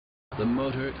the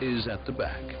motor is at the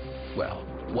back. Well,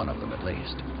 one of them at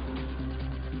least.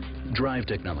 Drive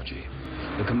technology.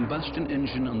 The combustion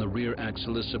engine on the rear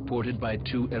axle is supported by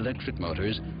two electric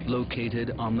motors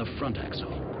located on the front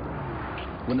axle.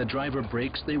 When the driver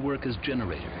brakes, they work as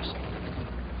generators.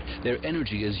 Their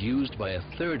energy is used by a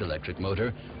third electric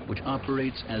motor, which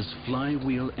operates as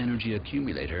flywheel energy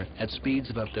accumulator at speeds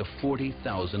of up to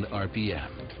 40,000 RPM.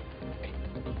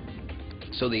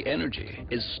 So the energy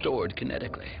is stored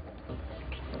kinetically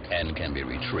and can be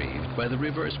retrieved by the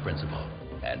reverse principle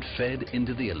and fed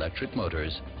into the electric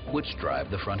motors which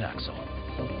drive the front axle.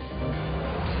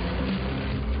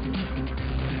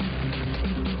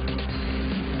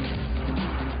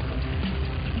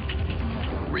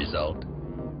 Result: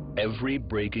 every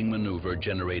braking maneuver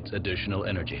generates additional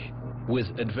energy, with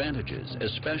advantages,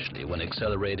 especially when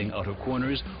accelerating out of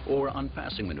corners or on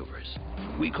passing maneuvers.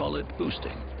 We call it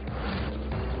boosting.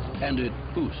 And it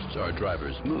boosts our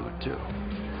driver's mood, too.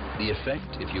 The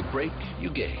effect: if you brake,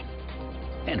 you gain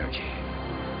energy.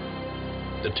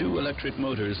 The two electric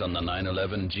motors on the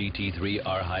 911 GT3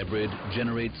 R Hybrid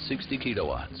generate 60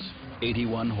 kilowatts,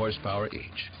 81 horsepower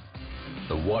each.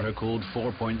 The water-cooled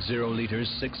 4.0-liter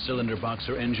six-cylinder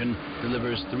boxer engine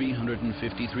delivers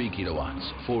 353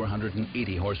 kilowatts,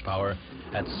 480 horsepower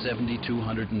at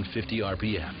 7,250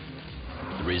 RPM.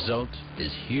 The result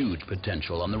is huge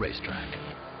potential on the racetrack.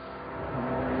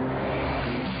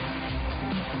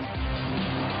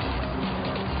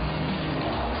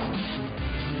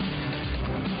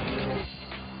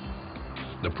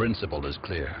 The principle is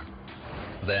clear.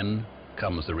 Then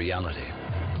comes the reality.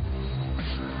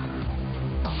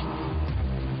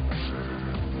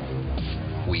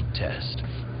 We test,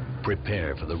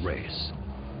 prepare for the race,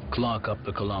 clock up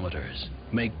the kilometers,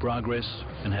 make progress,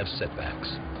 and have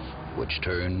setbacks, which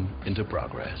turn into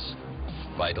progress.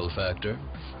 Vital factor: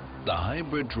 the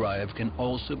hybrid drive can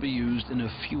also be used in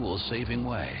a fuel-saving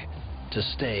way to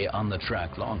stay on the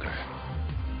track longer,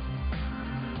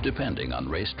 depending on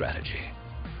race strategy.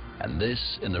 And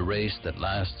this in a race that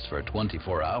lasts for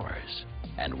 24 hours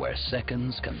and where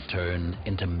seconds can turn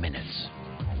into minutes.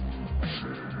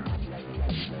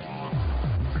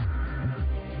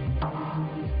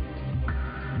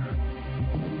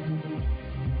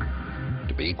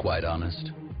 To be quite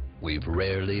honest, we've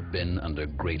rarely been under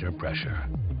greater pressure.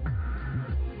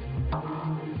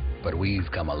 But we've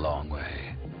come a long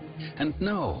way. And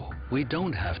no, we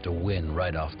don't have to win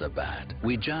right off the bat.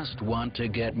 We just want to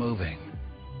get moving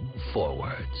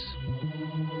forwards.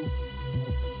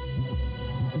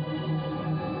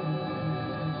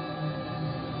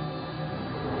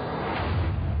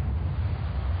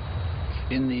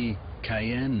 In the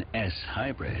Cayenne S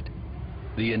Hybrid,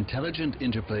 the intelligent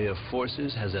interplay of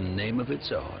forces has a name of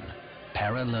its own: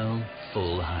 Parallel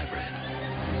Full Hybrid.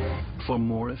 For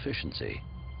more efficiency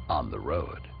on the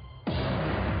road.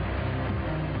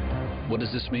 What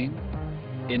does this mean?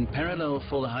 In Parallel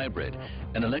Full Hybrid,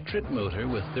 an electric motor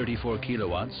with 34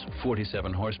 kilowatts,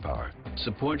 47 horsepower,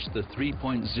 supports the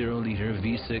 3.0-liter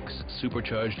V6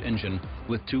 supercharged engine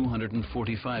with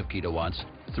 245 kilowatts,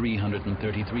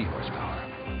 333 horsepower.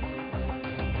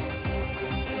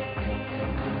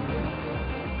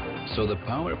 So the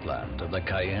power plant of the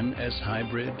Cayenne S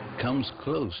Hybrid comes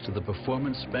close to the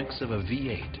performance specs of a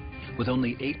V8 with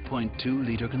only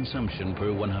 8.2-liter consumption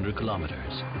per 100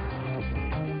 kilometers.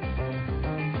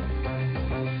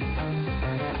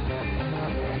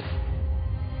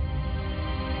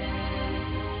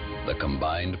 The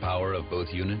combined power of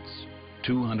both units: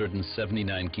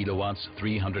 279 kilowatts,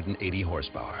 380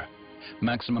 horsepower.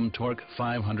 Maximum torque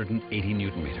 580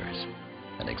 newton meters.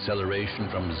 An acceleration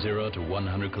from 0 to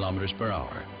 100 kilometers per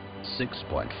hour,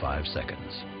 6.5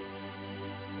 seconds.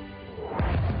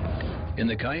 In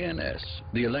the Cayenne S,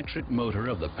 the electric motor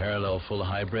of the Parallel Full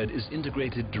Hybrid is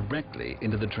integrated directly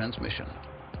into the transmission,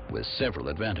 with several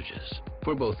advantages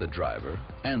for both the driver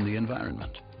and the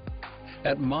environment.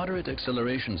 At moderate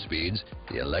acceleration speeds,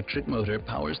 the electric motor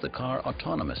powers the car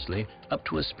autonomously up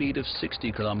to a speed of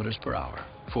 60 kilometers per hour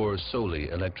for solely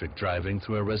electric driving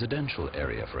through a residential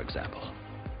area, for example.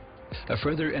 A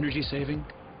further energy saving?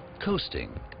 Coasting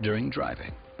during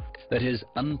driving. That is,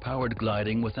 unpowered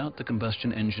gliding without the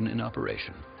combustion engine in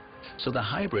operation. So the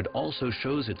hybrid also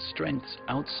shows its strengths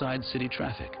outside city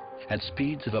traffic at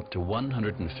speeds of up to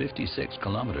 156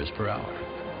 kilometers per hour.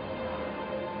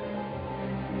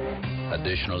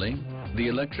 Additionally, the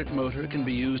electric motor can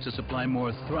be used to supply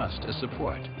more thrust as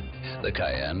support. The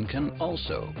Cayenne can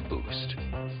also boost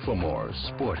for more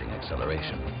sporting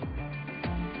acceleration.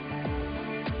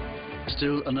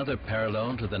 Still another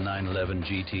parallel to the 911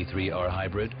 GT3 R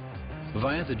Hybrid.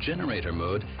 Via the generator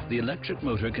mode, the electric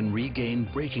motor can regain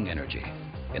braking energy,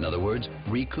 In other words,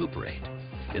 recuperate.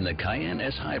 In the Cayenne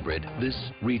S Hybrid, this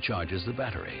recharges the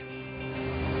battery.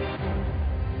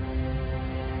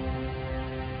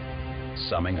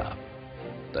 Summing up,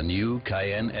 the new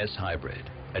Cayenne S Hybrid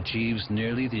achieves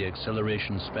nearly the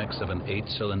acceleration specs of an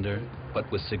 8-cylinder, but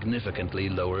with significantly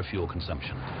lower fuel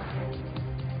consumption.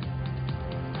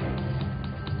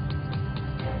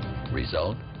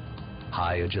 Result?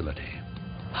 High agility,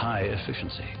 high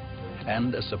efficiency,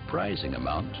 and a surprising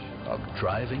amount of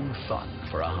driving fun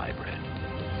for a hybrid.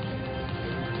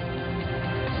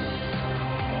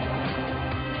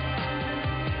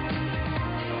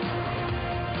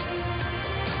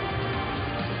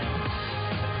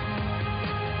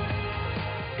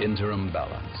 Interim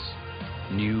Balance.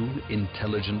 New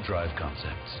intelligent drive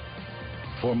concepts.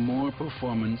 For more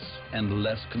performance and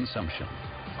less consumption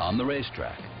on the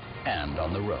racetrack and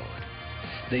on the road.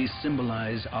 They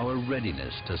symbolize our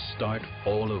readiness to start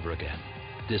all over again,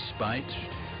 despite,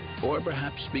 or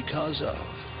perhaps because of,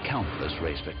 countless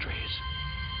race victories.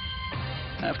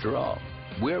 After all,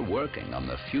 we're working on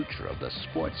the future of the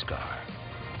sports car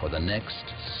for the next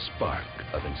spark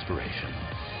of inspiration.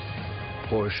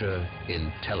 Porsche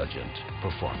Intelligent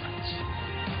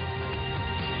Performance.